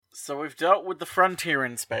So we've dealt with the frontier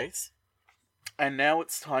in space, and now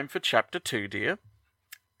it's time for Chapter 2, dear.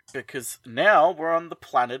 Because now we're on the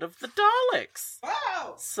planet of the Daleks.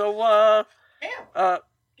 Wow! So, Gamb!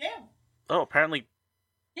 Oh, apparently...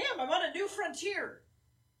 Gamb, I'm on a new frontier!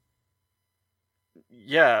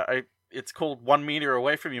 Yeah, it's called 1 meter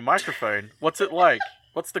away from your microphone. What's it like?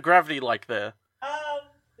 What's the gravity like there?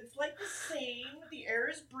 It's like the same. The air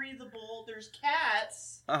is breathable. There's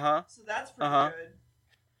cats. Uh-huh. So that's pretty good.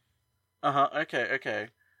 Uh-huh, okay.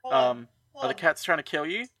 Hold on. Are the cats trying to kill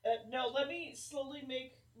you? No, let me slowly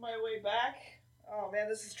make my way back. Oh man,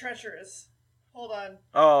 this is treacherous. Hold on.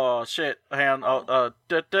 Oh, shit. Hang on. Okay,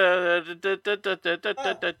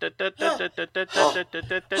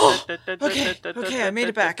 I made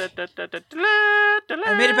it back. I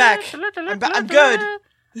made it back. I'm good.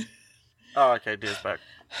 Oh, okay, Deer's back.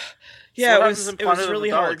 Yeah, so it was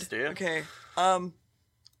really hard. Deer? Okay.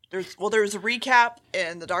 There was a recap,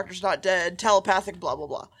 and the doctor's not dead, telepathic, blah, blah,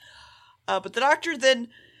 blah. But the doctor then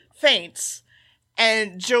faints,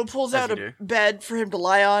 and Joe pulls out a bed for him to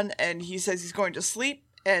lie on, and he says he's going to sleep,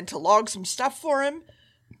 and to log some stuff for him.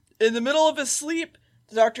 In the middle of his sleep,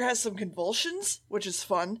 the doctor has some convulsions, which is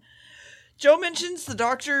fun. Joe mentions the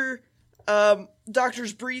doctor's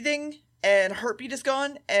breathing and heartbeat is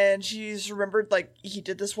gone, and she's remembered, like, he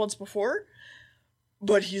did this once before,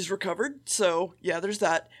 but he's recovered, so, yeah, there's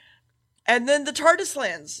that. And then the TARDIS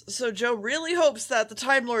lands, so Joe really hopes that the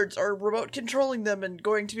Time Lords are remote controlling them and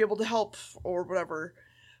going to be able to help, or whatever,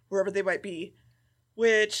 wherever they might be.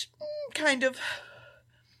 Which, kind of.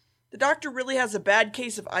 The doctor really has a bad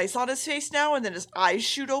case of ice on his face now, and then his eyes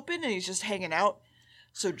shoot open, and he's just hanging out.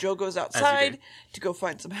 So Joe goes outside to go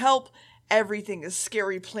find some help. Everything is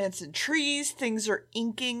scary plants and trees. Things are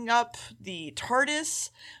inking up the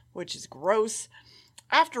TARDIS, which is gross.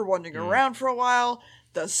 After wandering around for a while,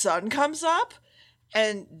 the sun comes up,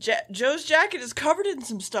 and Joe's jacket is covered in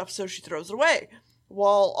some stuff, so she throws it away,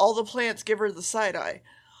 while all the plants give her the side eye.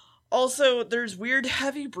 Also, there's weird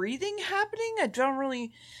heavy breathing happening.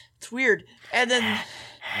 It's weird. And then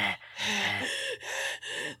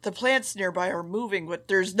the plants nearby are moving, but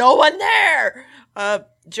there's no one there!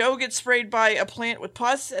 Joe gets sprayed by a plant with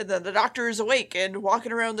pus, and then the doctor is awake and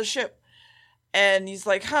walking around the ship. And he's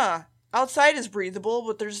like, outside is breathable,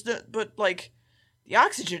 but the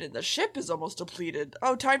oxygen in the ship is almost depleted.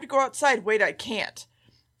 Oh, time to go outside. Wait, I can't.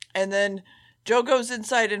 And then Joe goes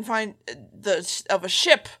inside and finds a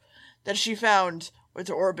ship that she found,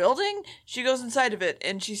 or a building. She goes inside of it,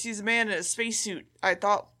 and she sees a man in a spacesuit. I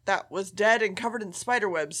thought that was dead and covered in spider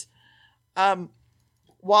webs.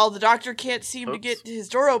 While the doctor can't seem to get his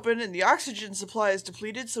door open, and the oxygen supply is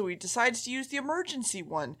depleted, so he decides to use the emergency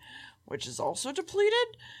one, which is also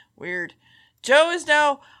depleted? Weird. Joe is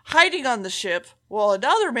now hiding on the ship, while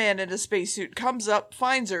another man in a spacesuit comes up,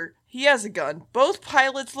 finds her. He has a gun. Both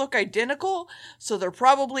pilots look identical, so they're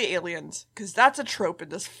probably aliens, because that's a trope in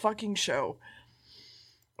this fucking show.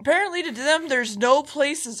 Apparently to them, there's no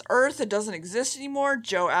place as Earth. It doesn't exist anymore.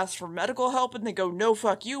 Joe asks for medical help, and they go, no,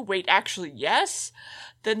 fuck you. Wait, actually, yes?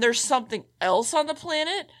 Then there's something else on the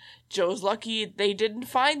planet. Joe's lucky they didn't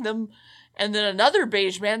find them. And then another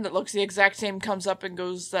beige man that looks the exact same comes up and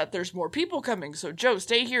goes that there's more people coming. So Joe,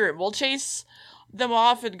 stay here and we'll chase them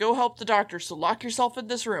off and go help the doctor. So lock yourself in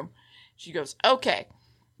this room. She goes, okay.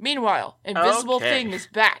 Meanwhile, Invisible Thing is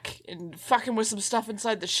back and fucking with some stuff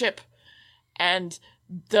inside the ship. And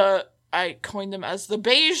I coined them as the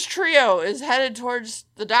beige trio is headed towards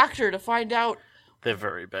the doctor to find out. They're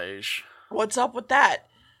very beige. What's up with that?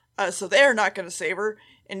 So they're not going to save her.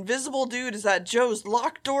 Invisible Dude is at Joe's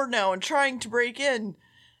locked door now and trying to break in.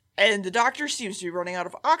 And the doctor seems to be running out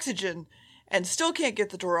of oxygen and still can't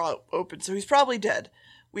get the door open, so he's probably dead.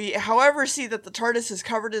 We, however, see that the TARDIS is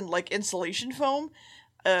covered in, insulation foam.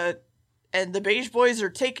 And the beige boys are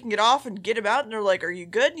taking it off and get him out, and they're like, are you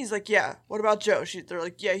good? And he's like, yeah. What about Joe? They're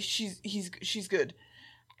like, yeah, she's good.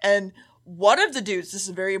 And one of the dudes, this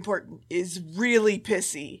is very important, is really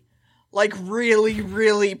pissy. Really,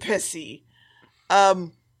 really pissy.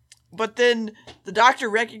 But then the doctor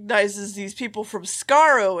recognizes these people from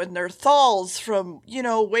Skaro and their Thals from,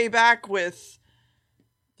 way back with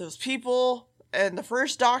those people and the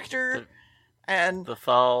first doctor and the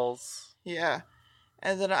Thals. Yeah.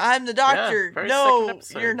 And then I'm the doctor. Yeah, no,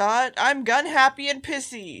 you're not. I'm gun happy and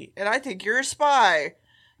pissy. And I think you're a spy.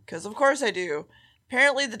 'Cause of course I do.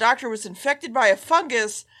 Apparently the doctor was infected by a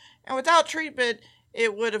fungus, and without treatment,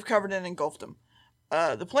 it would have covered and engulfed him.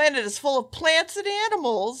 The planet is full of plants and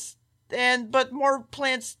animals, but more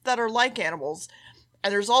plants that are like animals.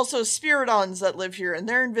 And there's also spiridons that live here, and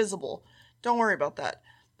they're invisible. Don't worry about that.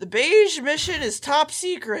 The beige mission is top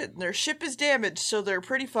secret, and their ship is damaged, so they're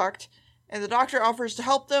pretty fucked. And the doctor offers to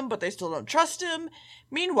help them, but they still don't trust him.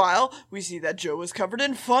 Meanwhile, we see that Joe is covered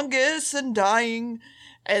in fungus and dying.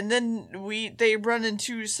 And then they run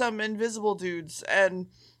into some invisible dudes, and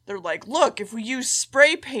they're like, look, if we use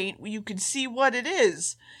spray paint, you can see what it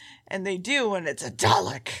is. And they do, and it's a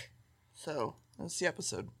Dalek. So, that's the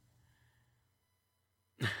episode.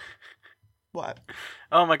 What?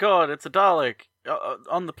 Oh my god, it's a Dalek!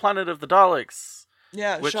 On the planet of the Daleks!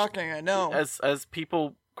 Yeah, which, shocking, I know. As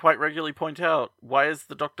people quite regularly point out, why is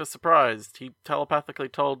the Doctor surprised? He telepathically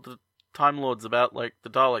told the Time Lords about, like, the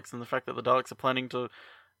Daleks and the fact that the Daleks are planning to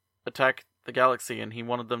attack the galaxy, and he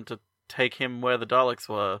wanted them to take him where the Daleks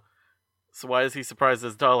were. So why is he surprised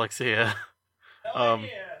there's Daleks here? No idea.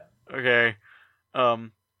 Okay.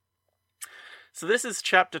 So this is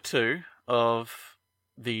chapter 2 of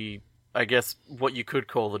the, I guess, what you could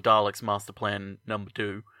call the Daleks Master Plan number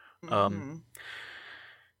 2.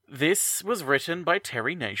 This was written by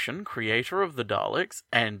Terry Nation, creator of the Daleks,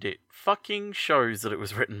 and it fucking shows that it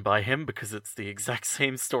was written by him because it's the exact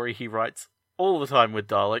same story he writes all the time with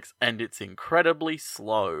Daleks, and it's incredibly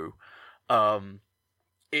slow.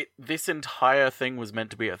 This entire thing was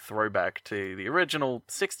meant to be a throwback to the original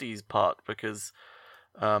 60s part because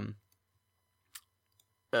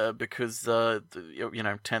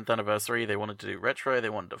 10th anniversary, they wanted to do retro, they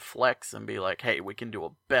wanted to flex and be like, hey, we can do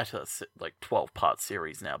a better, 12-part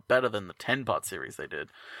series now, better than the 10-part series they did.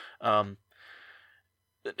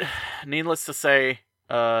 Needless to say,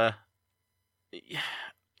 as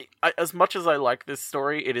much as I like this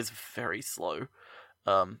story, it is very slow.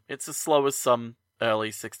 It's as slow as some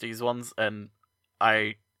early 60s ones, and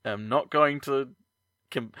I am not going to...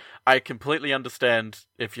 I completely understand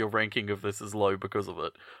if your ranking of this is low because of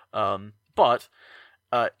it. But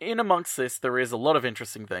in amongst this, there is a lot of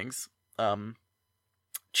interesting things.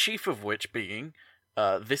 Chief of which being,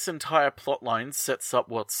 this entire plotline sets up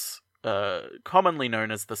what's commonly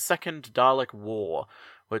known as the Second Dalek War,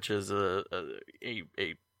 which is a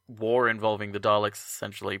war involving the Daleks,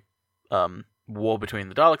 essentially war between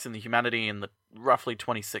the Daleks and the humanity in the roughly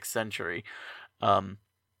 26th century.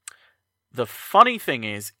 The funny thing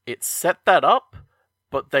is, it set that up,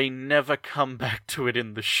 but they never come back to it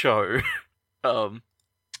in the show. They're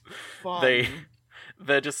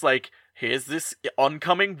just like, here's this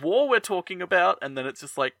oncoming war we're talking about, and then it's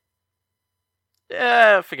just like,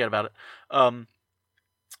 forget about it.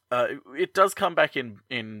 It does come back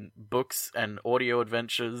in books and audio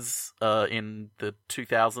adventures in the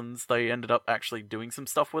 2000s. They ended up actually doing some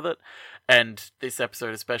stuff with it. And this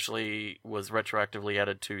episode especially was retroactively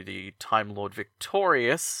added to the Time Lord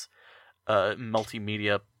Victorious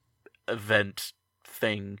multimedia event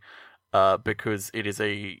thing because it is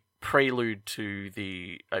a prelude to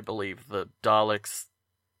I believe, the Daleks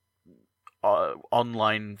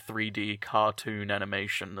online 3D cartoon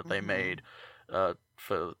animation that they made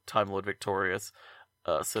for Time Lord Victorious.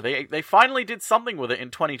 So they finally did something with it in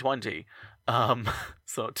 2020.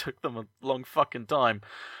 So it took them a long fucking time.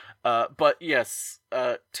 But yes,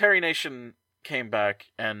 Terry Nation came back,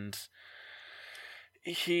 and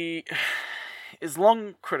he is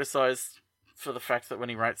long criticized for the fact that when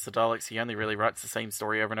he writes the Daleks, he only really writes the same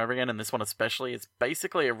story over and over again, and this one especially is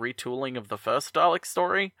basically a retooling of the first Dalek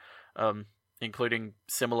story, including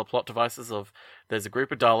similar plot devices of there's a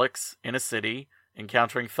group of Daleks in a city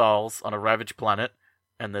encountering Thals on a ravaged planet,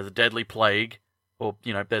 and there's a deadly plague, or,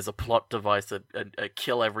 there's a plot device, a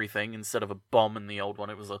kill everything, instead of a bomb in the old one,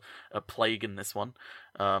 it was a plague in this one.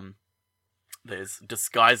 There's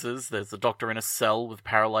disguises, there's a doctor in a cell with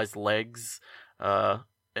paralyzed legs.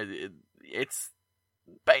 It's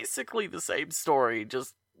basically the same story,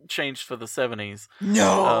 just changed for the 70s.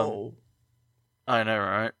 No! I know,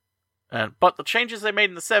 right? But the changes they made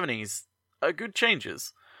in the 70s are good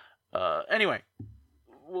changes. Anyway,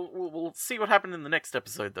 we'll see what happened in the next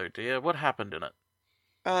episode, though, dear. What happened in it?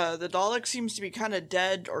 The Dalek seems to be kind of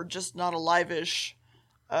dead or just not alive-ish.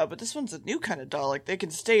 But this one's a new kind of Dalek. They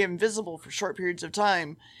can stay invisible for short periods of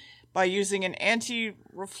time by using an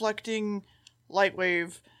anti-reflecting light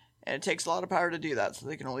wave, and it takes a lot of power to do that, so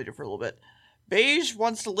they can only do it for a little bit. Beige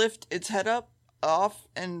wants to lift its head off,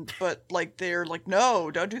 but they're like, no,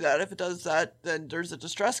 don't do that. If it does that, then there's a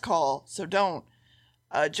distress call, so don't.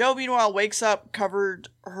 Joe, meanwhile, wakes up, covered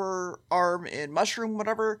her arm in mushroom,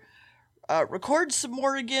 whatever, records some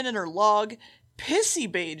more again in her log. Pissy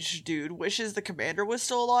beige dude wishes the commander was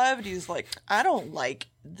still alive, and he's like, I don't like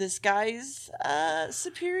this guy's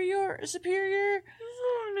superior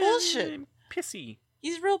bullshit. Pissy.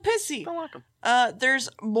 He's real pissy. Don't like him. There's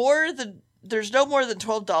no more than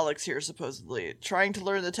 12 Daleks here, supposedly, trying to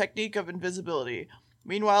learn the technique of invisibility.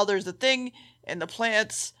 Meanwhile, there's a thing in the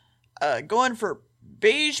plants going for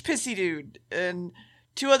beige pissy dude, and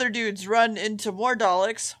two other dudes run into more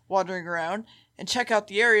Daleks wandering around and check out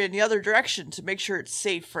the area in the other direction to make sure it's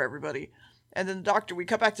safe for everybody. And then we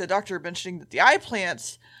cut back to the doctor mentioning that the eye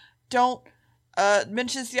plants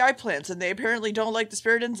mentions the eye plants, and they apparently don't like the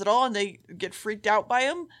Spiritans at all, and they get freaked out by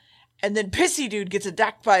them. And then pissy dude gets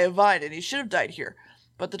attacked by a vine, and he should have died here.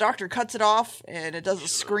 But the doctor cuts it off, and it does a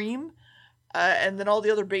scream, and then all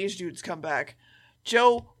the other beige dudes come back.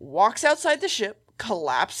 Joe walks outside the ship,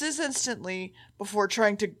 collapses instantly before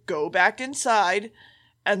trying to go back inside,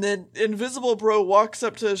 and then Invisible Bro walks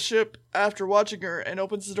up to the ship after watching her and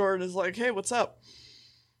opens the door and is like, hey, what's up?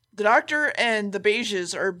 The doctor and the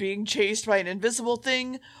beiges are being chased by an invisible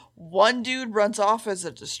thing. One dude runs off as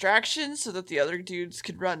a distraction so that the other dudes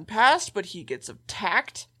can run past, but he gets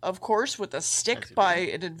attacked, of course, with a stick by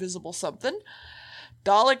an invisible something.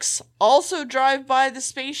 Daleks also drive by the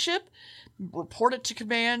spaceship, report it to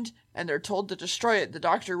command, and they're told to destroy it. The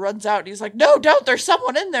doctor runs out and he's like, no, don't, there's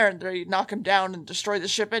someone in there, and they knock him down and destroy the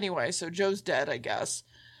ship anyway, so Joe's dead, I guess.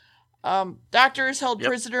 Doctor is held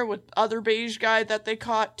prisoner with other beige guy that they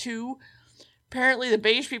caught too. Apparently the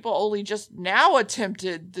beige people only just now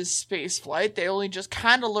attempted this space flight. They only just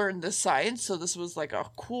kind of learned this science, so this was like a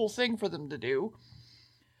cool thing for them to do.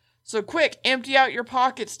 So quick, empty out your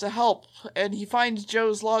pockets to help. And he finds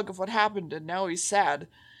Joe's log of what happened, and now he's sad.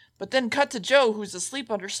 But then cut to Joe, who's asleep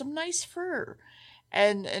under some nice fur.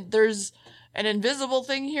 And there's an invisible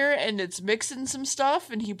thing here, and it's mixing some stuff,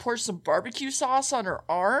 and he pours some barbecue sauce on her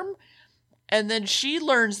arm. And then she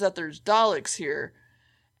learns that there's Daleks here.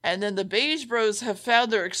 And then the beige bros have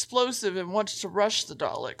found their explosive and wants to rush the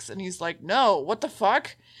Daleks. And he's like, no, what the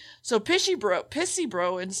fuck? So Pissy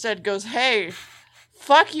Bro instead goes, hey,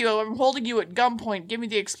 fuck you, I'm holding you at gunpoint, give me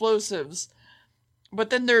the explosives. But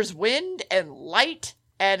then there's wind and light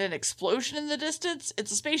and an explosion in the distance.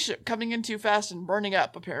 It's a spaceship coming in too fast and burning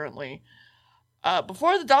up, apparently.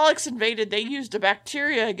 Before the Daleks invaded, they used a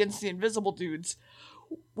bacteria against the invisible dudes,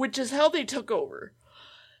 which is how they took over.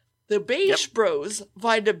 The beige bros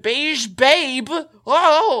find a beige babe.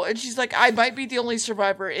 Oh, and she's like, I might be the only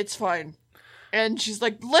survivor. It's fine. And she's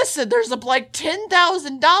like, listen, there's like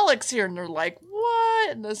 10,000 Daleks here. And they're like,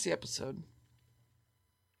 what? And that's the episode.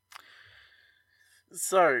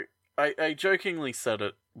 So, I jokingly said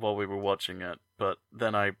it while we were watching it, but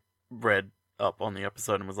then I read up on the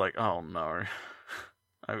episode and was like, oh no.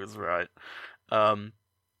 I was right.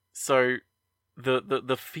 So,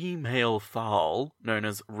 the female Thal, known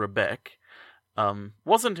as Rebecca,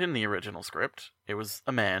 wasn't in the original script. It was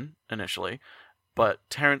a man, initially. But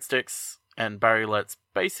Terrence Dix and Barry Letts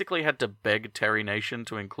basically had to beg Terry Nation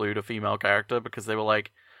to include a female character because they were like,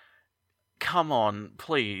 come on,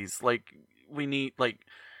 please. Like, we need, like...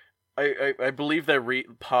 I believe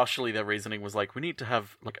partially their reasoning was like, we need to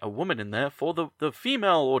have, like, a woman in there for the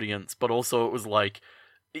female audience, but also it was like...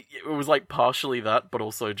 It was like partially that, but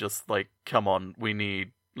also just like, come on,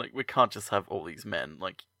 we can't just have all these men.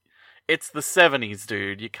 Like, it's the 70s,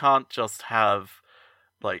 dude. You can't just have,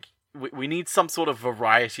 like, we need some sort of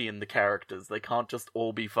variety in the characters. They can't just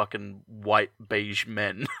all be fucking white beige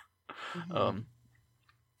men. Mm-hmm.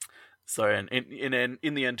 So in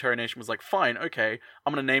the end, Terry Nation was like, fine, okay,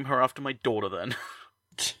 I'm gonna name her after my daughter then.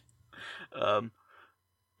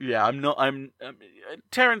 Yeah,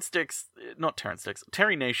 Terry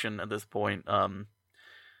Nation at this point,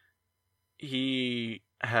 he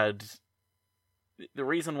had, the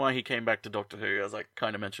reason why he came back to Doctor Who, as I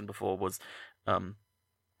kind of mentioned before, was,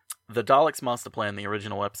 the Daleks master plan, the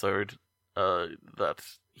original episode, that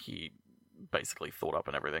he basically thought up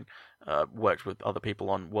and everything, worked with other people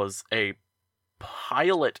on, was a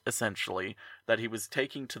pilot, essentially, that he was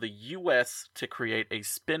taking to the US to create a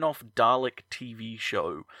spin-off Dalek TV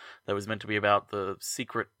show that was meant to be about the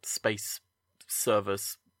secret space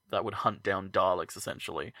service that would hunt down Daleks,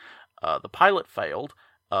 essentially. The pilot failed.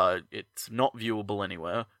 It's not viewable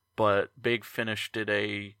anywhere, but Big Finish did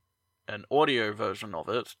an audio version of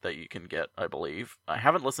it that you can get, I believe. I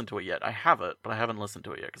haven't listened to it yet. I have it, but I haven't listened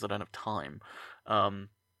to it yet because I don't have time.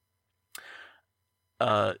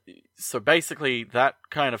 So basically, that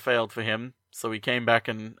kind of failed for him, so he came back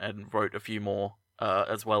and wrote a few more,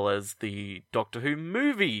 as well as the Doctor Who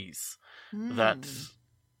movies that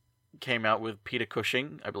came out with Peter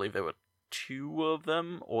Cushing. I believe there were 2 of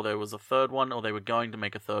them, or there was a third one, or they were going to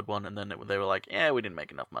make a third one, and then they were like, we didn't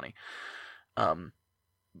make enough money.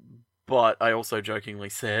 But I also jokingly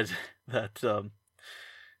said that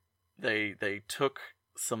they took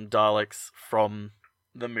some Daleks from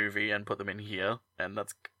the movie and put them in here, and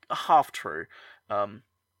that's half true.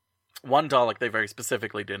 one Dalek they very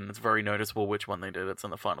specifically did, and it's very noticeable which one they did. It's in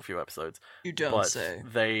the final few episodes. You don't But say.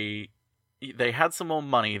 they had some more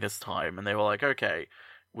money this time, and they were like, okay,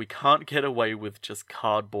 we can't get away with just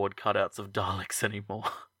cardboard cutouts of Daleks anymore.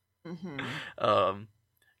 Mm-hmm.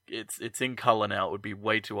 It's in color now. It would be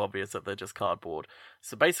way too obvious that they're just cardboard.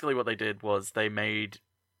 So basically what they did was they made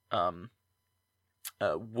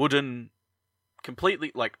wooden,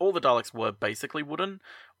 completely, like, all the Daleks were basically wooden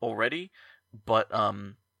already, but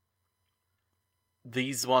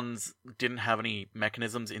these ones didn't have any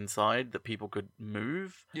mechanisms inside that people could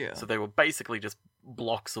move. Yeah. So they were basically just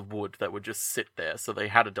blocks of wood that would just sit there. So they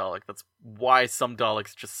had a Dalek. That's why some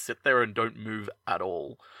Daleks just sit there and don't move at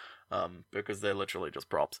all. Because they're literally just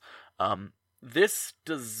props. This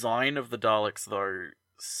design of the Daleks, though,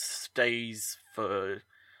 stays for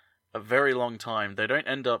a very long time. They don't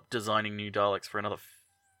end up designing new Daleks for another,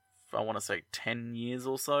 I want to say, 10 years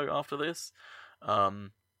or so after this.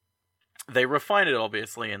 They refine it,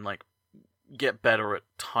 obviously, and, like, get better at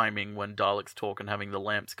timing when Daleks talk and having the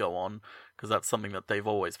lamps go on, because that's something that they've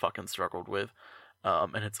always fucking struggled with.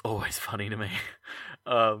 And it's always funny to me.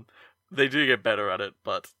 They do get better at it,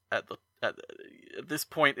 but at this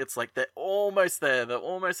point, it's like they're almost there. They're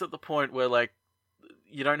almost at the point where, like,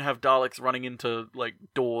 you don't have Daleks running into, like,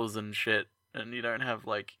 doors and shit, and you don't have,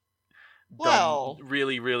 like,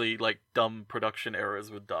 really, really, like, dumb production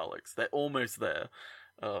errors with Daleks. They're almost there.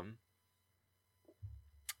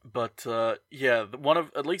 But yeah,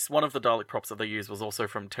 at least one of the Dalek props that they used was also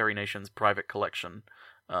from Terry Nation's private collection.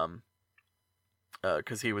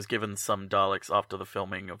 Because he was given some Daleks after the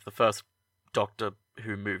filming of the first Doctor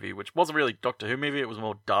Who movie, which wasn't really Doctor Who movie, it was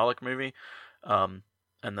more Dalek movie. And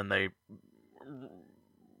then they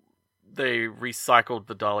recycled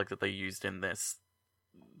the Dalek that they used in this,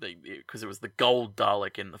 because it was the gold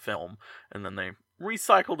Dalek in the film, and then they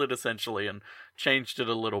recycled it essentially and changed it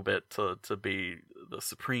a little bit to be the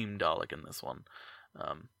Supreme Dalek in this one.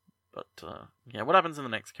 But yeah, what happens in the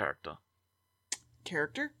next character?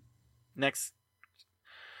 Next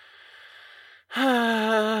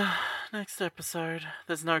episode.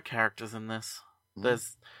 There's no characters in this.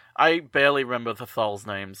 I barely remember the Thal's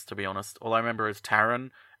names, to be honest. All I remember is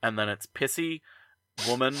Taryn, and then it's Pissy,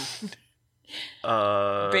 Woman,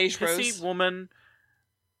 Beige Pissy, Rose. Woman,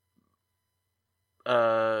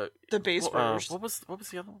 The Base Rose. what was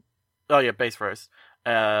the other one? Oh yeah, Base Rose.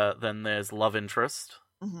 Then there's Love Interest,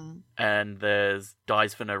 and there's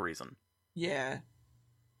Dies for No Reason. Yeah.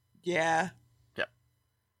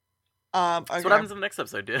 So what happens in the next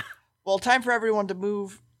episode, dear? Well, time for everyone to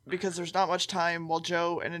move, because there's not much time while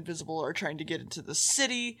Joe and Invisible are trying to get into the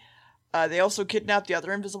city. They also kidnap the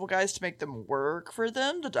other Invisible guys to make them work for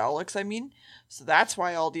them, the Daleks, I mean. So that's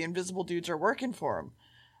why all the Invisible dudes are working for him.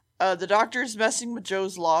 The Doctor's messing with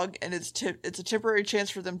Joe's log, and it's a temporary chance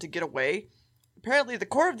for them to get away. Apparently, the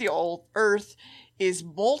core of the old Earth is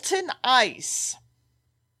molten ice.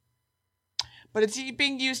 But it's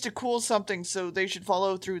being used to cool something, so they should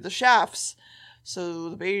follow through the shafts. So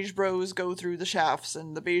the Beige Bros go through the shafts,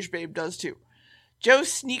 and the Beige Babe does too. Joe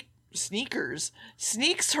sneaks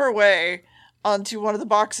her way onto one of the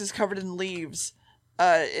boxes covered in leaves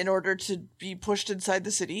in order to be pushed inside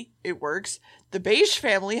the city. It works. The Beige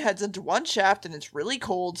family heads into one shaft, and it's really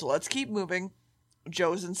cold, so let's keep moving.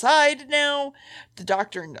 Joe's inside now. The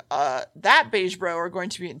Doctor and that Beige Bro are going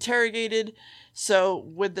to be interrogated. So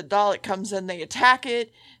when the Dalek comes in, they attack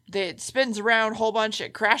it. It spins around a whole bunch.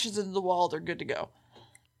 It crashes into the wall. They're good to go.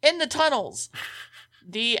 In the tunnels,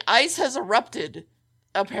 the ice has erupted,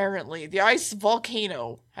 apparently. The ice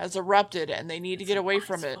volcano has erupted, and they need to get away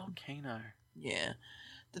from it. Volcano. Yeah.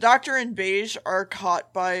 The Doctor and Beige are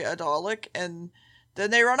caught by a Dalek, and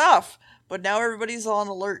then they run off. But now everybody's on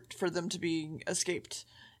alert for them to be escaped.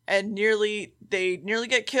 And they nearly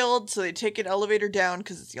get killed, so they take an elevator down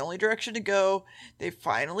because it's the only direction to go. They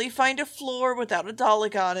finally find a floor without a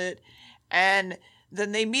Dalek on it, and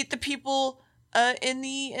then they meet the people in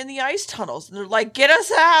the ice tunnels, and they're like, "Get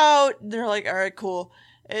us out!" And they're like, "All right, cool.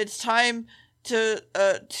 It's time to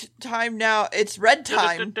time now. It's red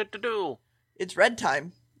time. It's red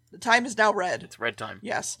time. The time is now red. It's red time.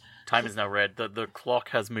 Yes, time is now red. The clock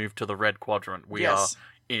has moved to the red quadrant. We are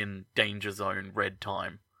in danger zone. Red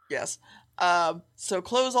time." Yes. So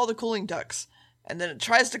close all the cooling ducts. And then it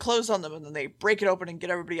tries to close on them, and then they break it open and get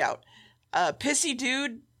everybody out. Pissy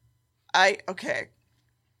dude. Okay.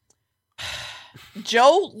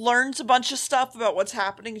 Joe learns a bunch of stuff about what's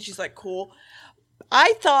happening, and she's like, cool.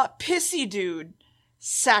 I thought Pissy dude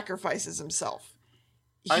sacrifices himself.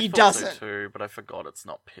 He doesn't. So too, but I forgot it's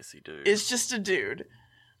not Pissy dude. It's just a dude.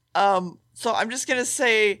 So I'm just gonna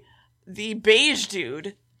say the Beige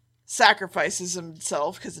dude sacrifices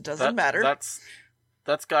himself because it doesn't matter.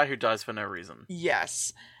 That's guy who dies for no reason.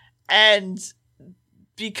 Yes. And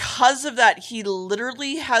because of that, he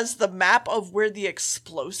literally has the map of where the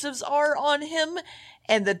explosives are on him,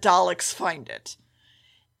 and the Daleks find it.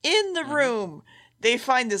 In the room, they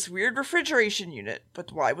find this weird refrigeration unit,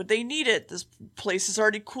 but why would they need it? This place is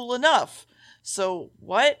already cool enough. So,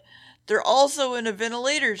 what? They're also in a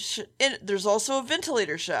ventilator. There's also a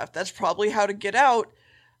ventilator shaft. That's probably how to get out.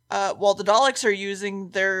 While the Daleks are using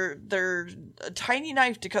their tiny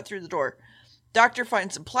knife to cut through the door. Doctor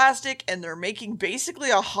finds some plastic, and they're making basically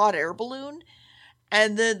a hot air balloon.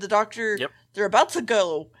 And then the doctor, they're about to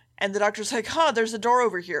go, and the doctor's like, there's a door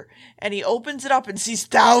over here. And he opens it up and sees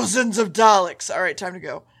thousands of Daleks. All right, time to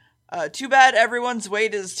go. Too bad everyone's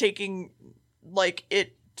weight is taking,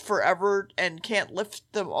 it forever and can't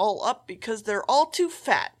lift them all up because they're all too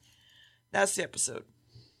fat. That's the episode.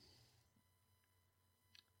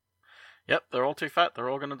 Yep, they're all too fat. They're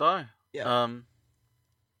all gonna die. Yeah.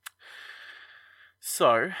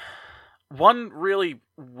 So, one really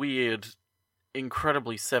weird,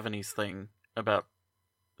 incredibly 70s thing about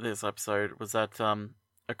this episode was that,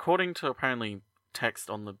 according to apparently text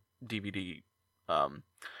on the DVD,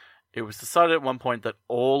 it was decided at one point that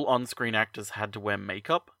all on-screen actors had to wear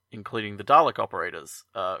makeup, including the Dalek operators,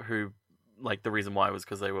 who, the reason why was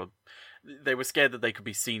because they were scared that they could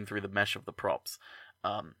be seen through the mesh of the props.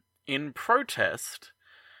 In protest,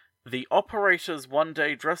 the operators one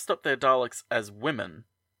day dressed up their Daleks as women,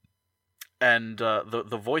 and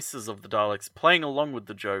the voices of the Daleks, playing along with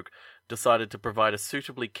the joke, decided to provide a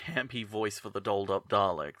suitably campy voice for the dolled-up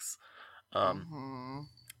Daleks. I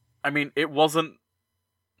mean, it wasn't,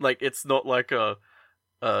 it's not like a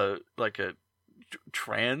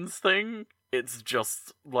trans thing. It's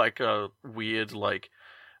just, a weird,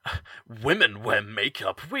 women wear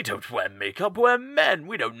makeup. We don't wear makeup. We're men.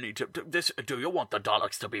 We don't need to. Do you want the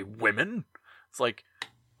Daleks to be women? It's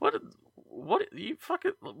what? You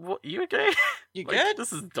fucking. What? You okay? You good?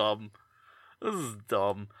 This is dumb.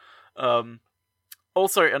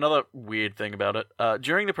 Also, another weird thing about it.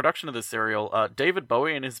 During the production of this serial, David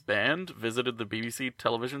Bowie and his band visited the BBC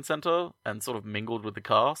television centre and sort of mingled with the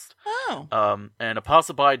cast. Oh. And a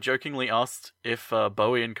passerby jokingly asked if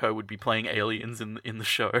Bowie and co would be playing aliens in the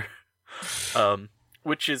show.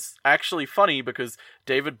 Which is actually funny because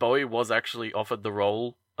David Bowie was actually offered the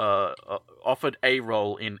role, offered a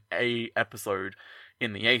role in a episode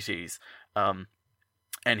in the 80s.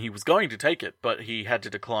 And he was going to take it, but he had to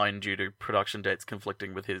decline due to production dates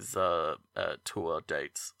conflicting with his tour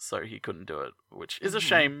dates, so he couldn't do it, which is a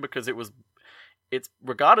shame because it's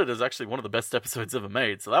regarded as actually one of the best episodes ever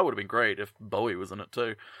made, so that would have been great if Bowie was in it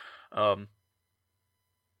too.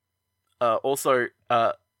 Also,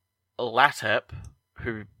 Latep,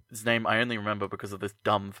 whose name I only remember because of this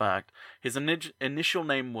dumb fact, his initial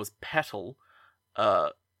name was Petal,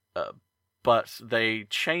 but they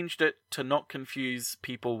changed it to not confuse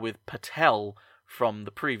people with Patel from the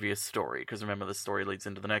previous story, because remember, the story leads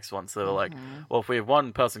into the next one, so they're like, well, if we have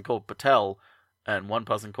one person called Patel and one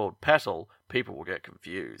person called Petal, people will get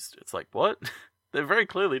confused. It's like, what? They're very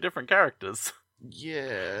clearly different characters.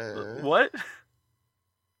 Yeah. What?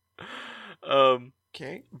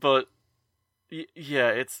 Okay. But, yeah,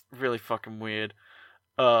 it's really fucking weird.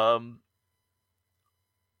 Oh,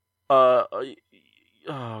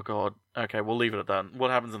 God. Okay, we'll leave it at that.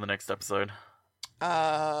 What happens in the next episode? 1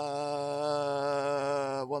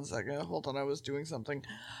 second. Hold on, I was doing something.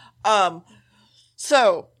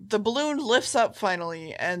 So, the balloon lifts up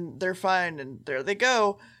finally, and they're fine, and there they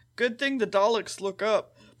go. Good thing the Daleks look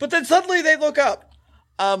up. But then suddenly they look up!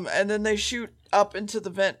 And then they shoot up into the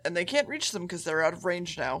vent, and they can't reach them because they're out of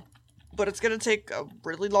range now. But it's gonna take a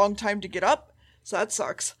really long time to get up, so that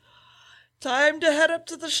sucks. Time to head up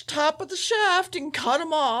to the top of the shaft and cut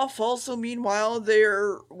them off. Also, meanwhile,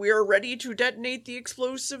 we are ready to detonate the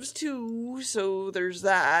explosives too, so there's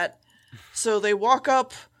that. So they walk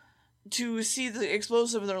up to see the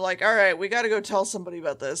explosive, and they're like, alright, we gotta go tell somebody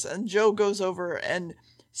about this. And Joe goes over and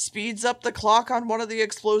speeds up the clock on one of the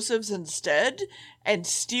explosives instead, and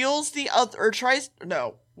steals the other, or tries,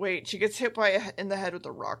 no, wait, she gets hit in the head with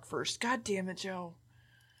a rock first. God damn it, Joe.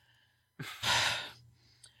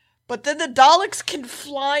 But then the Daleks can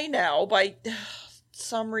fly now by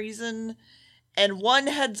some reason, and one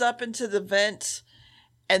heads up into the vent,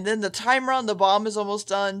 and then the timer on the bomb is almost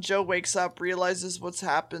done. Joe wakes up, realizes what's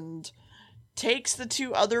happened, takes the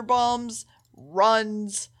two other bombs,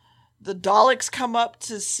 runs. The Daleks come up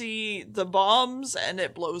to see the bombs, and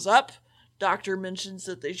it blows up. Doctor mentions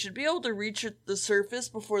that they should be able to reach the surface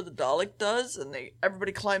before the Dalek does, and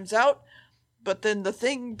everybody climbs out. but then the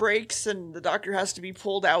thing breaks and the doctor has to be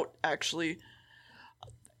pulled out, actually.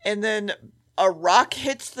 And then a rock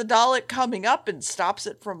hits the Dalek coming up and stops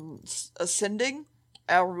it from ascending.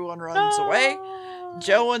 Everyone runs away.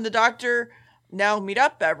 Joe and the doctor now meet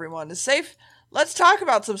up. Everyone is safe. Let's talk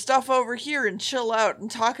about some stuff over here and chill out and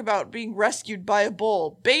talk about being rescued by a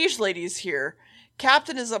bull. Beige Lady's here.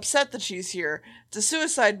 Captain is upset that she's here. It's a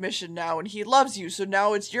suicide mission now, and he loves you, so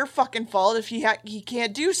now it's your fucking fault if he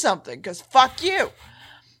can't do something, because fuck you.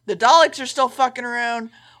 The Daleks are still fucking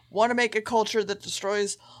around, want to make a culture that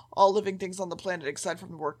destroys all living things on the planet except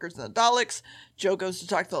from the workers and the Daleks. Joe goes to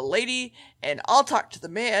talk to the lady, and I'll talk to the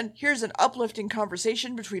man. Here's an uplifting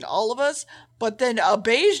conversation between all of us, but then a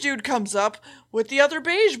beige dude comes up with the other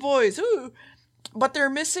beige boys. Ooh. But they're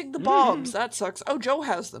missing the bombs. That sucks. Oh, Joe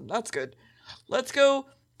has them. That's good. Let's go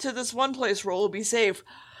to this one place where we'll be safe.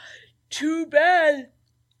 Too bad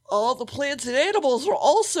all the plants and animals are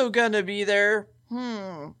also gonna be there.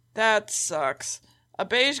 That sucks. A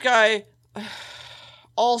beige guy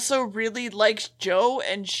also really likes Joe,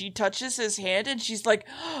 and she touches his hand, and she's like,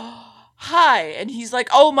 hi. And he's like,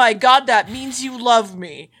 oh my god, that means you love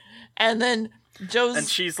me. And then Joe's... And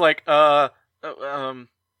she's like,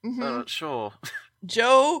 sure.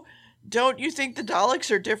 Joe... Don't you think the Daleks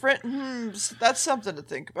are different? That's something to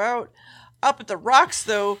think about. Up at the rocks,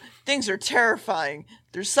 though, things are terrifying.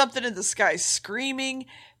 There's something in the sky screaming.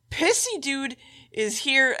 Pissy dude is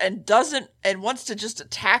here and wants to just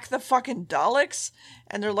attack the fucking Daleks.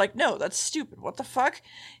 And they're like, no, that's stupid. What the fuck?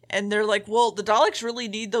 And they're like, well, the Daleks really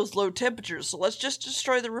need those low temperatures, so let's just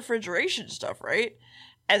destroy the refrigeration stuff, right?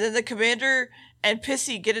 And then the commander and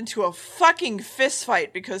Pissy get into a fucking fist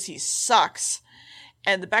fight because he sucks.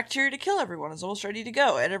 And the bacteria to kill everyone is almost ready to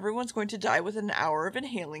go. And everyone's going to die within an hour of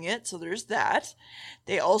inhaling it. So there's that.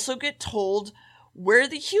 They also get told where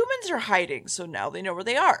the humans are hiding. So now they know where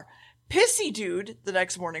they are. Pissy dude, the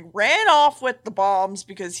next morning, ran off with the bombs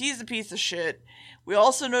because he's a piece of shit. We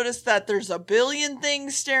also noticed that there's a billion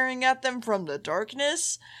things staring at them from the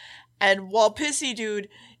darkness. And while Pissy dude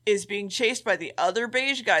is being chased by the other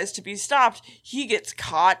beige guys to be stopped, he gets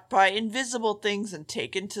caught by invisible things and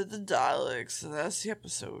taken to the Daleks. So that's the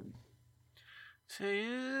episode.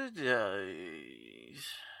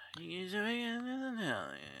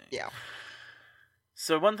 Yeah.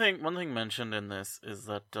 So one thing mentioned in this is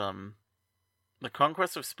that the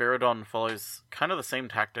conquest of Spiridon follows kind of the same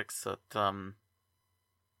tactics that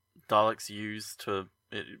Daleks use to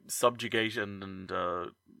subjugate and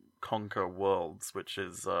conquer worlds, which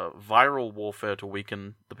is viral warfare to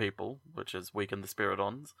weaken the people, which is weaken the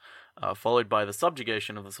Spiridons, followed by the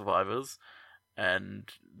subjugation of the survivors,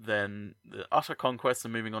 and then the utter conquest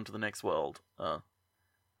and moving on to the next world.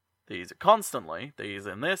 They use it constantly. They use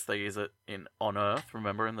it in this, they use it on Earth,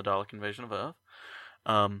 remember, in the Dalek invasion of Earth.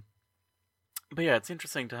 But yeah, it's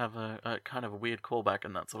interesting to have a kind of a weird callback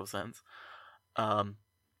in that sort of sense.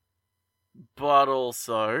 But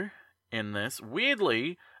also, in this,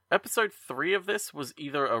 weirdly, Episode 3 of this was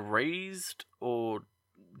either erased or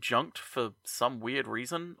junked for some weird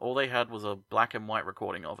reason. All they had was a black and white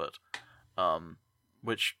recording of it.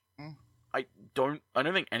 Which I don't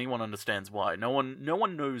think anyone understands why. No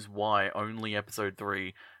one knows why only Episode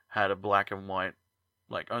 3 had a black and white,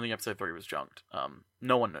 like, only Episode 3 was junked.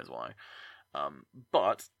 No one knows why.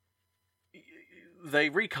 But they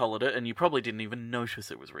recolored it, and you probably didn't even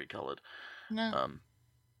notice it was recolored. No.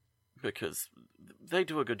 Because they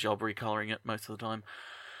do a good job recoloring it most of the time.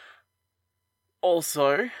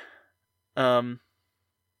 Also, a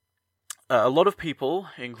lot of people,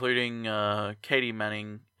 including Katie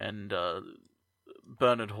Manning and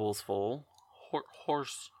Bernard Horsfall,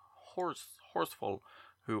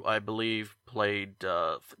 who I believe played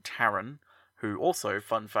Taran, who also,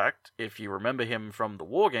 fun fact, if you remember him from the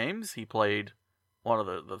War Games, he played one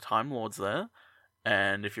of the Time Lords there,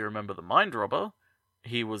 and if you remember the Mind Robber,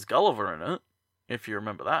 he was Gulliver in it, if you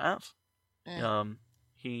remember that. Yeah.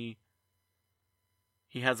 He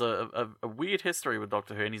has a weird history with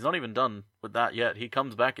Doctor Who, and he's not even done with that yet. He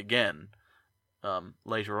comes back again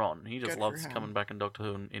later on. He just loves coming back in Doctor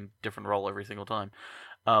Who in different role every single time.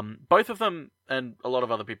 Both of them, and a lot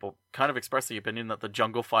of other people, kind of express the opinion that the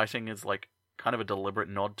jungle fighting is like kind of a deliberate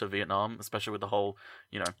nod to Vietnam, especially with the whole,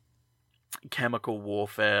 chemical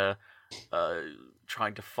warfare,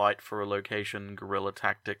 trying to fight for a location, guerrilla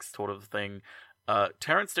tactics sort of thing.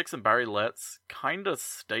 Terrence Dix and Barry Letts kind of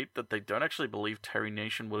state that they don't actually believe Terry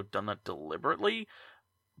Nation would have done that deliberately,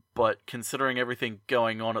 but considering everything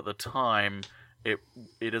going on at the time, it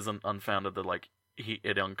isn't unfounded that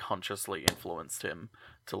it unconsciously influenced him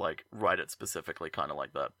to write it specifically kind of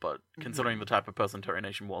like that. But considering the type of person Terry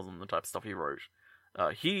Nation was and the type of stuff he wrote,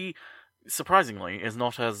 he surprisingly, is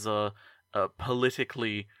not as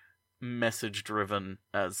politically message-driven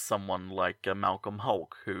as someone like Malcolm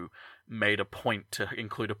Hulke, who made a point to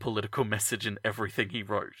include a political message in everything he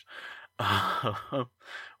wrote.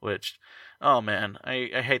 Which, oh man,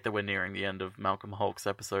 I hate that we're nearing the end of Malcolm Hulke's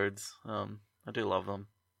episodes. I do love them.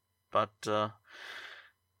 But, what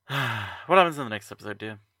happens in the next episode,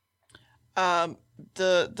 dear?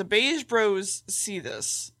 The Beige Bros see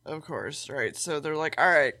this, of course, right? So they're like,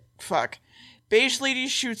 alright, fuck. Beige Lady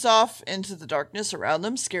shoots off into the darkness around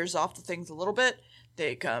them, scares off the things a little bit.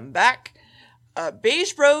 They come back.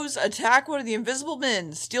 Beige Bros attack one of the invisible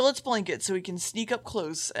men, steal its blanket so he can sneak up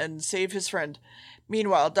close and save his friend.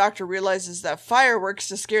 Meanwhile, Doctor realizes that fire works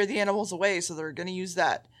to scare the animals away, so they're gonna use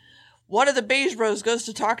that. One of the Beige Bros goes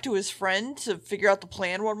to talk to his friend to figure out the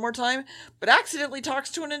plan one more time, but accidentally talks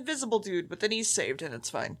to an invisible dude, but then he's saved and it's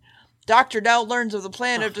fine. Doctor now learns of the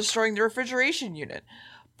plan of destroying the refrigeration unit.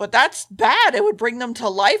 But that's bad. It would bring them to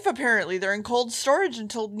life, apparently. They're in cold storage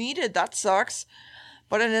until needed. That sucks.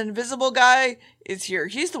 But an invisible guy is here.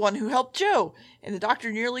 He's the one who helped Joe, and the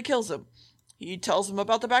Doctor nearly kills him. He tells him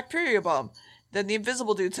about the bacteria bomb. Then the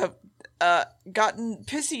invisible dudes have gotten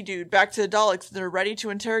Pissy Dude back to the Daleks, and they're ready to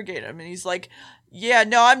interrogate him. And he's like, yeah,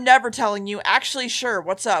 no, I'm never telling you. Actually, sure,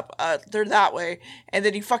 what's up? They're that way. And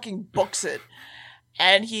then he fucking books it.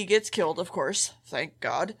 And he gets killed, of course. Thank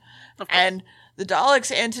God. And the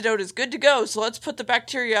Daleks' antidote is good to go, so let's put the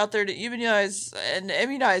bacteria out there to immunize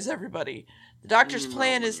everybody. The Doctor's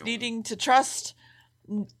plan is needing trust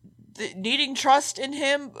in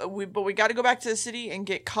him, but we gotta go back to the city and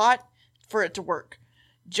get caught for it to work.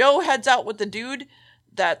 Joe heads out with the dude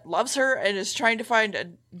that loves her and is trying to find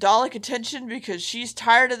a Dalek attention because she's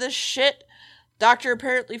tired of this shit. Doctor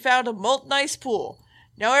apparently found a molten ice pool.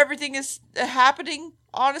 Now everything is happening,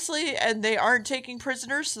 honestly, and they aren't taking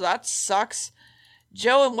prisoners, so that sucks.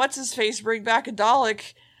 Joe and What's-His-Face bring back a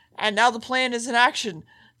Dalek, and now the plan is in action.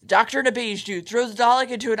 The Doctor and a Beige Dude throws the Dalek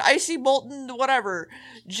into an icy molten whatever.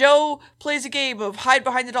 Joe plays a game of hide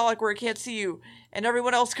behind the Dalek where it can't see you, and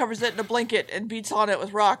everyone else covers it in a blanket and beats on it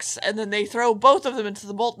with rocks, and then they throw both of them into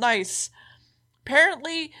the molten ice.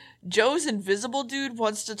 Apparently, Joe's invisible dude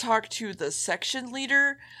wants to talk to the section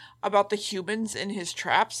leader about the humans in his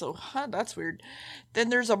trap, so that's weird. Then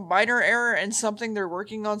there's a minor error and something they're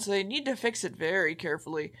working on, so they need to fix it very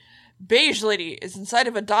carefully. Beige Lady is inside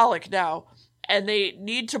of a Dalek now, and they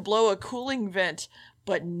need to blow a cooling vent,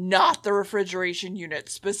 but not the refrigeration unit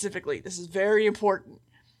specifically. This is very important.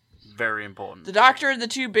 Very important. The Doctor and the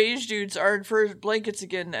two Beige Dudes are in fur blankets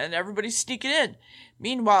again, and everybody's sneaking in.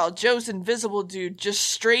 Meanwhile, Joe's invisible dude just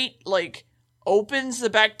straight, opens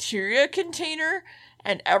the bacteria container,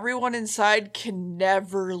 and everyone inside can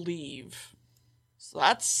never leave. So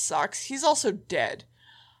that sucks. He's also dead.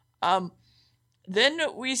 Then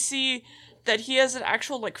we see that he has an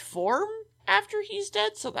actual, form after he's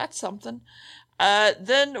dead, so that's something.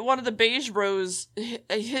 Then one of the Beige Bros,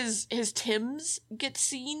 his Tims get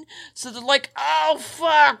seen, so they're like, oh,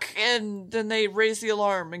 fuck! And then they raise the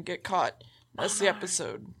alarm and get caught. That's the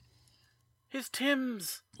episode. His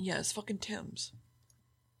Tims! Yeah, his fucking Tims.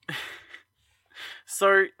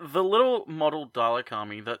 So, the little model Dalek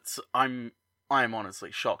army, I'm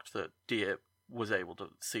honestly shocked that Dear was able to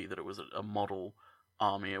see that it was a model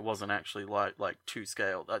army. It wasn't actually like to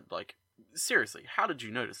scale. Seriously, how did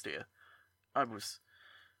you notice, Dear?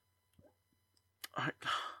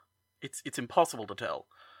 It's impossible to tell.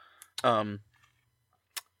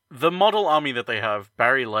 The model army that they have,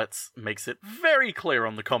 Barry Letts makes it very clear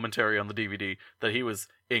on the commentary on the DVD that he was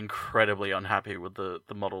incredibly unhappy with the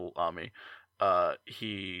model army.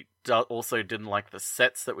 He also didn't like the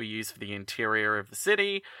sets that were used for the interior of the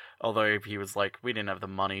city, although he was like, we didn't have the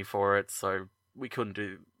money for it, so we couldn't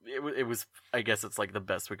do... It was, I guess it's the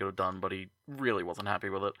best we could have done, but he really wasn't happy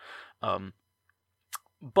with it.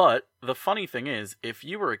 But the funny thing is, if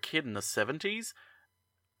you were a kid in the 70s,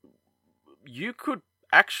 you could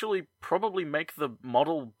actually probably make the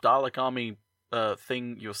model Dalek army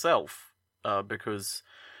thing yourself, because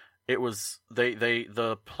it was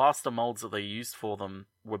the plaster molds that they used for them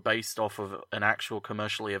were based off of an actual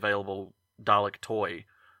commercially available Dalek toy,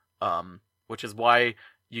 which is why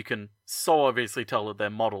you can so obviously tell that they're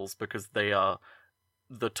models, because the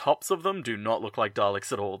tops of them do not look like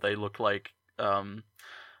Daleks at all. They look like the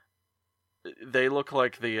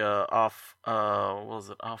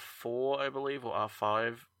R4, I believe, or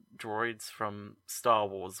R5 droids from Star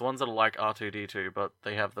Wars. The ones that are like R2-D2, but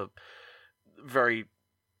they have the very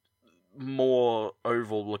more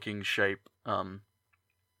oval-looking shape.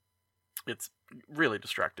 It's really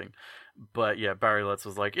distracting. But yeah, Barry Letts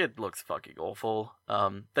was like, it looks fucking awful.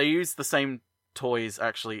 They used the same toys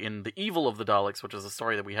actually in The Evil of the Daleks, which is a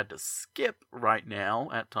story that we had to skip right now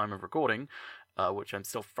at time of recording, which I'm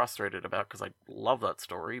still frustrated about because I love that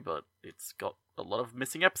story, but it's got a lot of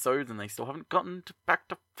missing episodes and they still haven't gotten back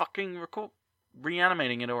to fucking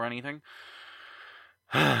reanimating it or anything.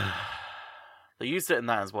 They used it in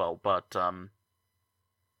that as well, but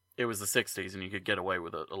it was the 60s and you could get away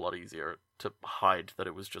with it a lot easier to hide that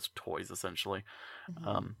it was just toys, essentially.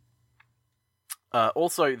 Mhm.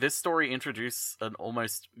 Also, this story introduced an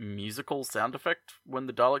almost musical sound effect when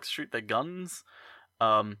the Daleks shoot their guns.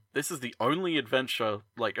 This is the only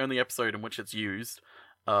only episode in which it's used,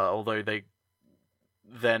 although they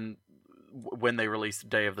then, when they released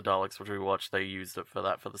Day of the Daleks, which we watched, they used it for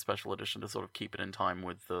the special edition to sort of keep it in time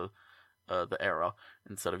with the era,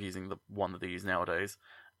 instead of using the one that they use nowadays.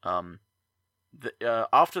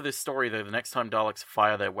 After this story, though, the next time Daleks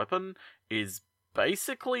fire their weapon is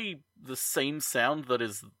basically the same sound that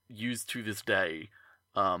is used to this day.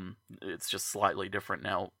 It's just slightly different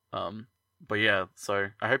now. But yeah, so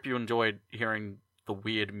I hope you enjoyed hearing the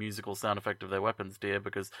weird musical sound effect of their weapons, dear,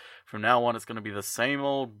 because from now on it's going to be the same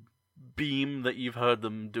old beam that you've heard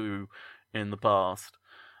them do in the past.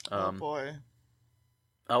 Oh boy.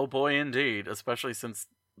 Oh boy, indeed. Especially since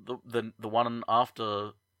the one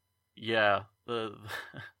after, yeah,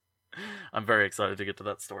 I'm very excited to get to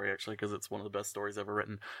that story, actually, because it's one of the best stories ever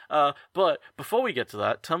written. But before we get to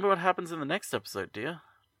that, tell me what happens in the next episode, dear.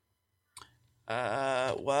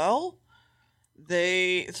 Well,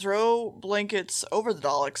 they throw blankets over the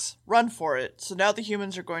Daleks, run for it. So now the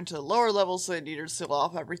humans are going to the lower levels, so they need to seal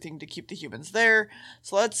off everything to keep the humans there.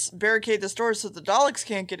 So let's barricade this door so the Daleks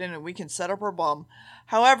can't get in and we can set up our bomb.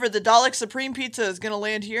 However, the Dalek Supreme Pizza is going to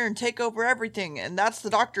land here and take over everything, and that's the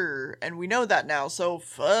Doctor, and we know that now, so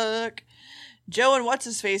fuck. Joe and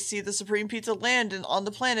What's-His-Face see the Supreme Pizza land on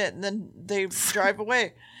the planet, and then they drive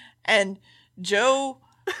away. And Joe...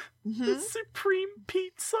 The Supreme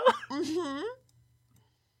Pizza? Mm-hmm.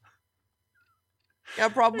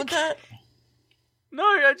 Got a problem with that? No,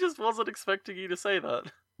 I just wasn't expecting you to say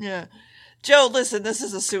that. Yeah. Joe, listen, this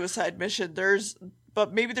is a suicide mission.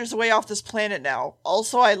 But maybe there's a way off this planet now.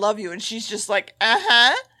 Also, I love you. And she's just like,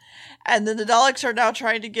 uh-huh. And then the Daleks are now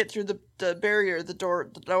trying to get through the barrier, the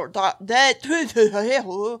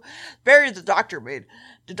barrier the Doctor made.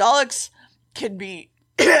 The Daleks can be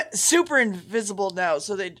super invisible now,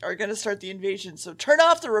 so they are going to start the invasion. So turn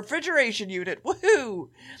off the refrigeration unit. Woohoo!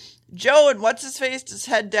 Joe and What's-His-Face just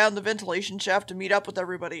head down the ventilation shaft to meet up with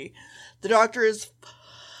everybody. The Doctor is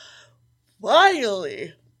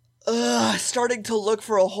finally starting to look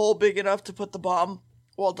for a hole big enough to put the bomb,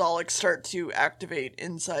 while Daleks start to activate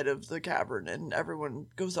inside of the cavern, and everyone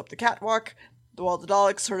goes up the catwalk, while the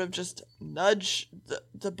Daleks sort of just nudge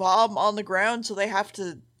the bomb on the ground, so they have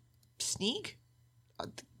to sneak,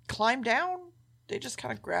 climb down. They just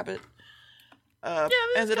kind of grab it. And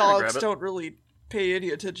the Daleks don't really pay any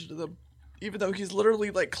attention to them, even though he's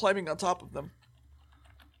literally like climbing on top of them.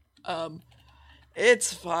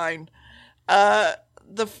 It's fine.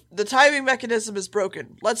 The timing mechanism is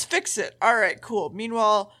broken. Let's fix it. Alright, cool.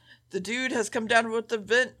 Meanwhile, the dude has come down with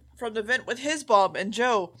from the vent with his bomb and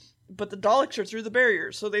Joe, but the Daleks are through the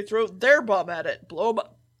barrier, so they throw their bomb at it, blow him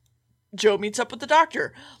up. Joe meets up with the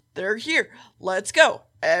Doctor. They're here. Let's go.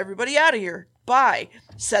 Everybody out of here. Bye.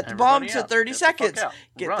 Set the bomb to 30 seconds.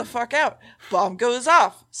 Get the fuck out. Bomb goes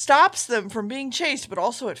off. Stops them from being chased, but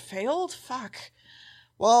also it failed? Fuck.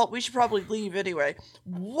 Well, we should probably leave anyway.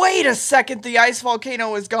 Wait a second, the ice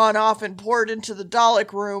volcano has gone off and poured into the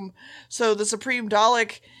Dalek room. So the Supreme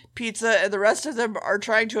Dalek Pizza and the rest of them are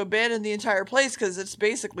trying to abandon the entire place because it's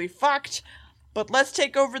basically fucked. But let's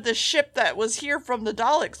take over the ship that was here from the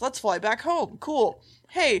Daleks. Let's fly back home. Cool.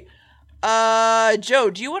 Hey,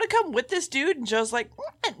 Joe, do you want to come with this dude? And Joe's like,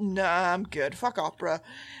 nah, I'm good. Fuck off, bruh.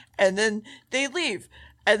 And then they leave.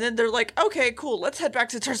 And then they're like, okay, cool, let's head back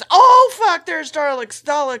to the TARDIS. Oh, fuck, there's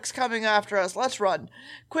Daleks coming after us. Let's run.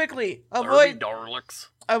 Quickly, avoid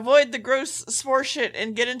the gross spore shit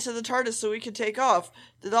and get into the TARDIS so we can take off.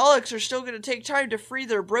 The Daleks are still going to take time to free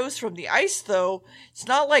their bros from the ice, though. It's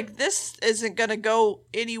not like this isn't going to go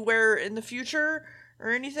anywhere in the future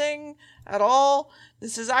or anything at all.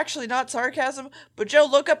 This is actually not sarcasm. But Joe,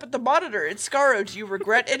 look up at the monitor. It's Scarro. Do you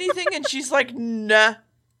regret anything? And she's like, nah.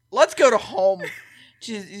 Let's go to home.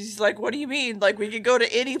 He's like, what do you mean? Like, we could go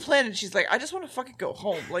to any planet. She's like, I just want to fucking go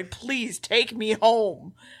home. Like, please take me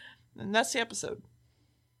home. And that's the episode.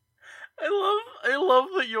 I love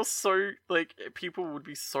that you're so, like, people would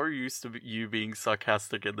be so used to you being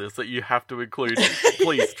sarcastic in this that you have to include,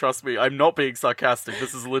 please, trust me, I'm not being sarcastic.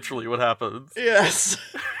 This is literally what happens. Yes.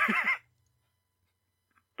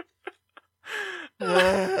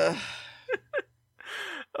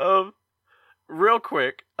 Real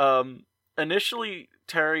quick, initially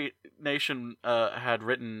Terry Nation had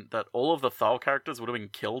written that all of the Thal characters would have been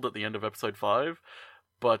killed at the end of episode 5,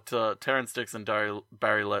 but Terrence Dix and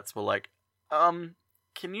Barry Letts were like, can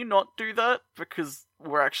you not do that? Because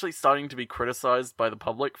we're actually starting to be criticized by the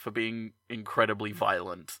public for being incredibly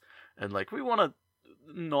violent. And, like, we want to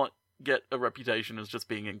not get a reputation as just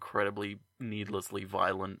being incredibly needlessly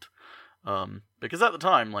violent. Because at the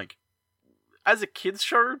time, like, as a kids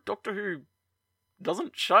show, Doctor Who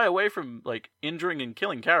doesn't shy away from, like, injuring and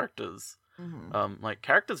killing characters. Mm-hmm. Like,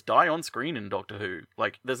 characters die on screen in Doctor Who.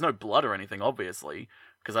 Like, there's no blood or anything, obviously,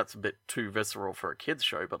 because that's a bit too visceral for a kids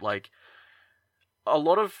show, but, like, a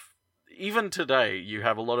lot of... Even today, you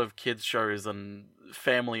have a lot of kids shows and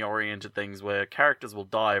family-oriented things where characters will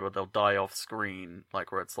die, but they'll die off-screen.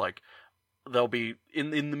 Like, where it's like, they'll be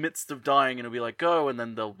in the midst of dying, and it'll be like, go, and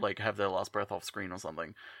then they'll, like, have their last breath off-screen or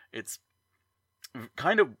something. It's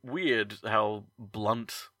kind of weird how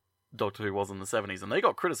blunt Doctor Who was in the 70s, and they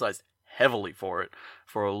got criticized heavily for it,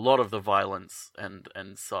 for a lot of the violence and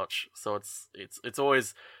such. So it's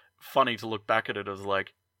always funny to look back at it as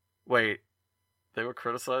like, wait, they were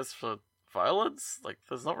criticized for violence? Like,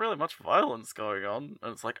 there's not really much violence going on.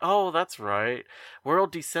 And it's like, oh, that's right. We're all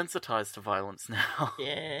desensitized to violence now.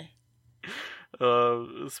 Yeah.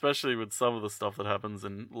 Especially with some of the stuff that happens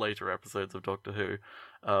in later episodes of Doctor Who.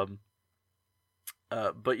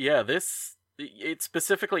 But yeah, it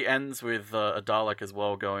specifically ends with a Dalek as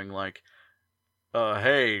well going like,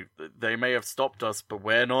 hey, they may have stopped us, but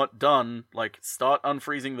we're not done. Like, start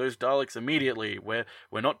unfreezing those Daleks immediately. We're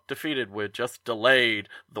not defeated, we're just delayed.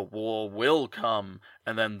 The war will come.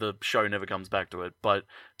 And then the show never comes back to it. But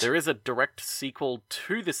there is a direct sequel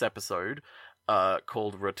to this episode,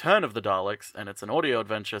 called Return of the Daleks, and it's an audio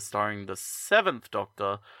adventure starring the 7th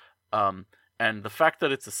Doctor. And the fact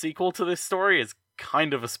that it's a sequel to this story is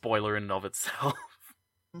kind of a spoiler in and of itself.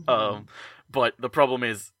 Mm-hmm. But the problem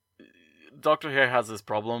is, Doctor Who has this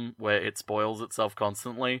problem where it spoils itself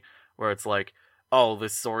constantly, where it's like, oh,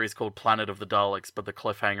 this story is called Planet of the Daleks, but the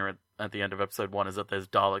cliffhanger at the end of episode 1 is that there's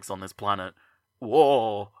Daleks on this planet.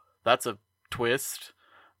 Whoa, that's a twist.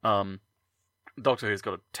 Doctor Who's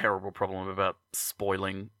got a terrible problem about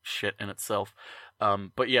spoiling shit in itself.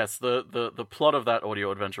 But yes, the plot of that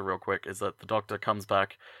audio adventure, real quick, is that the Doctor comes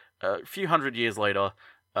back a few hundred years later.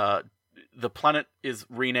 The planet is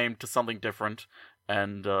renamed to something different,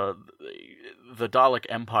 and the Dalek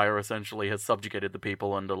Empire essentially has subjugated the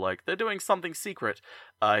people and are like, they're doing something secret.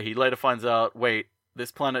 He later finds out, wait,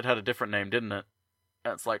 this planet had a different name, didn't it?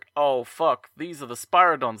 And it's like, oh fuck, these are the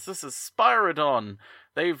Spyridons. This is Spyridon.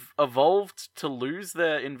 They've evolved to lose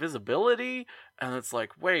their invisibility. And it's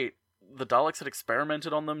like, wait, the Daleks had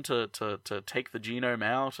experimented on them to take the genome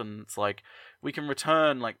out, and it's like, we can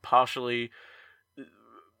return, like, partially.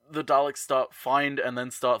 The Daleks start thawing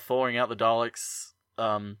out the Daleks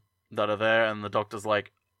that are there, and the Doctor's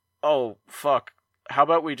like, oh, fuck, how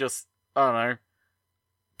about we just, I don't know,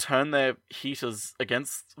 turn their heaters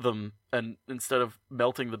against them, and instead of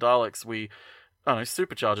melting the Daleks, we, I don't know,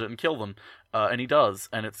 supercharge it and kill them. And he does,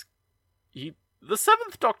 and the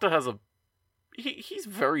 7th Doctor has he's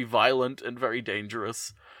very violent and very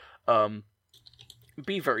dangerous.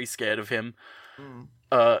 Be very scared of him.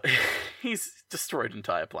 He's destroyed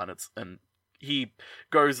entire planets, and he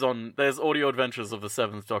goes on... There's audio adventures of the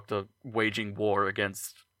 7th Doctor waging war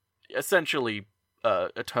against, essentially,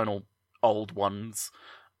 eternal old ones,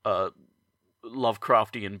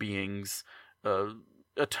 Lovecraftian beings,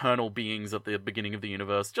 eternal beings at the beginning of the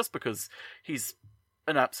universe, just because he's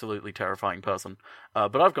an absolutely terrifying person.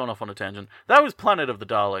 But I've gone off on a tangent. That was Planet of the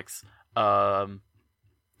Daleks.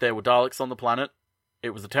 There were Daleks on the planet.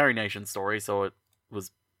 It was a Terry Nation story, so it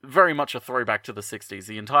was very much a throwback to the 60s.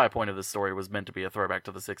 The entire point of this story was meant to be a throwback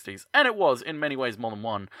to the 60s, and it was, in many ways, more than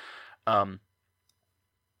one.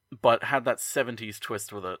 But had that 70s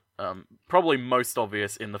twist with it. Probably most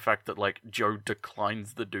obvious in the fact that, like, Jo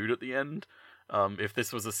declines the dude at the end. If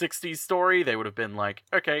this was a 60s story, they would have been like,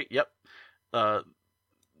 okay, yep,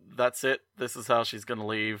 that's it. This is how she's gonna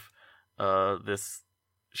leave.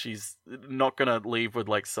 She's not gonna leave with,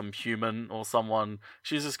 like, some human or someone.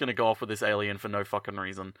 She's just gonna go off with this alien for no fucking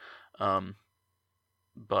reason. But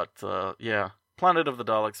yeah. Planet of the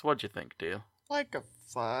Daleks, what'd you think, dear? Like a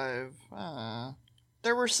 5.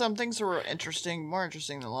 There were some things that were interesting, more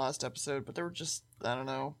interesting than the last episode, but they were just, I don't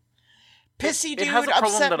know. Pissy dude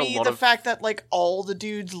upset me, the fact that, like, all the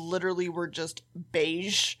dudes literally were just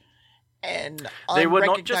beige and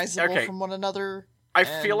unrecognizable from one another. I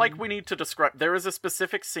feel like we need to describe... There is a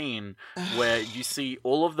specific scene where you see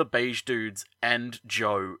all of the beige dudes and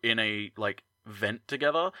Jo in a, like, vent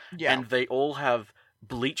together, and they all have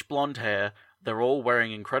bleach blonde hair. They're all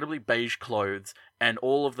wearing incredibly beige clothes, and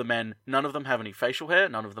all of the men, none of them have any facial hair,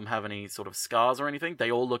 none of them have any sort of scars or anything.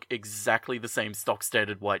 They all look exactly the same stock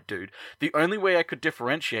standard white dude. The only way I could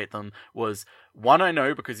differentiate them was, one I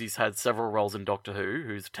know because he's had several roles in Doctor Who,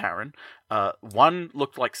 who's Taran. One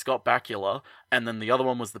looked like Scott Bakula, and then the other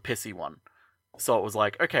one was the pissy one. So it was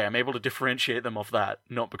like, okay, I'm able to differentiate them off that,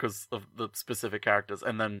 not because of the specific characters.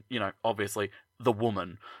 And then, obviously, the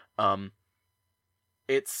woman.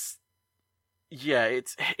 It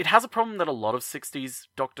has a problem that a lot of 60s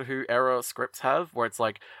Doctor Who era scripts have, where it's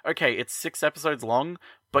like, okay, it's 6 episodes long,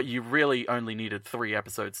 but you really only needed 3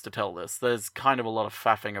 episodes to tell this. There's kind of a lot of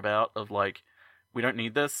faffing about of like, we don't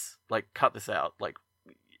need this, like, cut this out.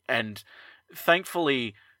 And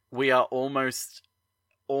thankfully, we are almost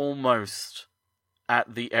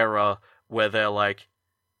at the era where they're like,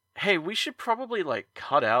 hey, we should probably,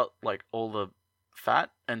 cut out, all the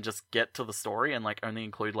fat and just get to the story and only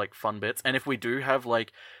include fun bits. And if we do have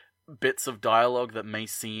bits of dialogue that may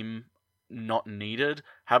seem not needed,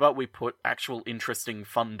 how about we put actual interesting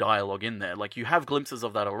fun dialogue in there? You have glimpses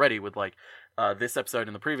of that already with this episode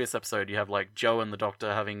and the previous episode. You have Joe and the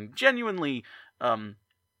Doctor having genuinely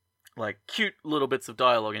cute little bits of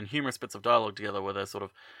dialogue and humorous bits of dialogue together, where they're sort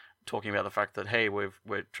of talking about the fact that, hey, we're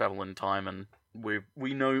traveling in time and we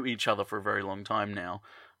know each other for a very long time now.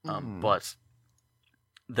 But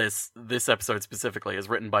this episode specifically is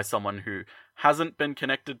written by someone who hasn't been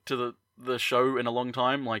connected to the show in a long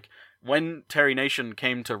time. When Terry Nation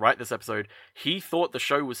came to write this episode, he thought the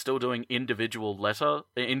show was still doing individual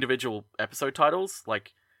episode titles.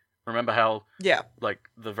 Remember how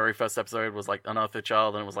the very first episode was Unearthly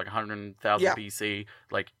Child, and it was 100,000 BC.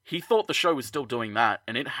 He thought the show was still doing that,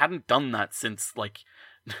 and it hadn't done that since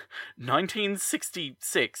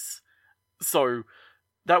 1966. So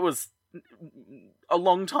that was a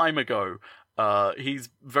long time ago. He's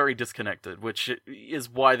very disconnected, which is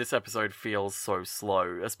why this episode feels so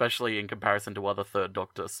slow, especially in comparison to other Third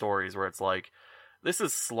Doctor stories, where it's this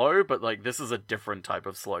is slow, but this is a different type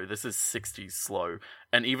of slow. This is 60s slow.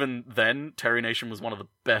 And even then, Terry Nation was one of the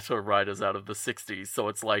better writers out of the 60s. So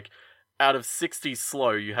it's out of 60s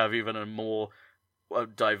slow, you have even a more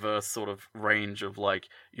diverse sort of range of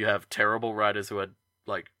you have terrible writers who had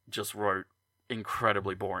just wrote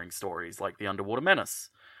incredibly boring stories, like The Underwater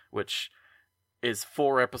Menace, which is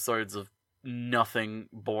 4 episodes of nothing,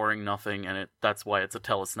 boring nothing, and that's why it's a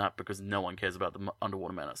telesnap, because no one cares about The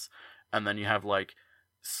Underwater Menace. And then you have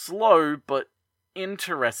slow but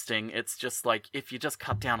interesting. It's just if you just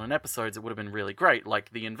cut down on episodes, it would have been really great.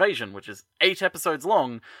 The Invasion, which is 8 episodes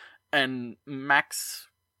long, and max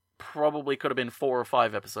probably could have been 4 or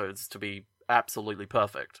 5 episodes to be absolutely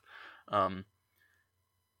perfect.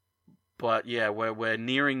 But yeah, we're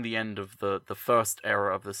nearing the end of the first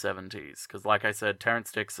era of the 70s, because like I said,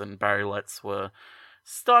 Terrance Dicks and Barry Letts were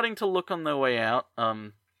starting to look on their way out.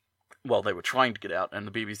 Well, they were trying to get out, and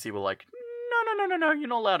the BBC were like, no, you're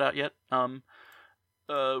not allowed out yet. We're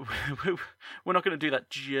not going to do that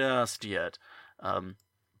just yet.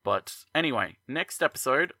 But anyway, next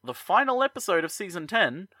episode, the final episode of season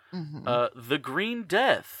 10, The Green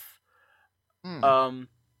Death.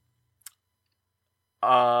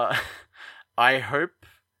 I hope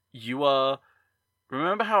you are...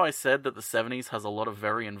 Remember how I said that the 70s has a lot of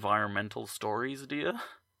very environmental stories, dear?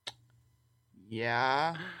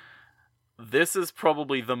 Yeah. This is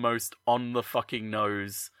probably the most on the fucking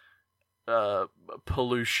nose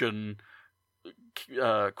pollution,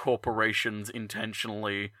 corporations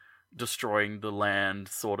intentionally destroying the land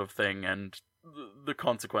sort of thing, and the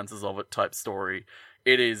consequences of it type story.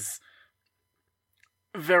 It is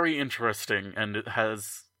very interesting, and it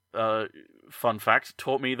has, fun fact,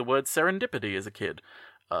 taught me the word serendipity as a kid,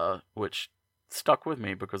 which stuck with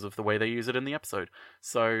me because of the way they use it in the episode.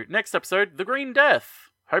 So, next episode, The Green Death.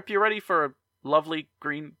 Hope you're ready for a lovely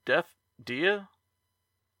green death, dear.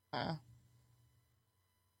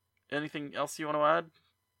 Anything else you want to add?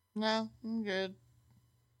 No, I'm good.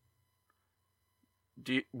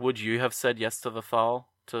 Would you have said yes to the Thal?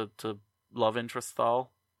 To love interest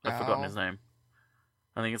Thal? I've forgotten his name.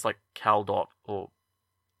 I think it's Caldot or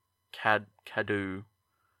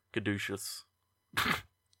Caduceus.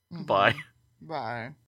 Bye. Bye.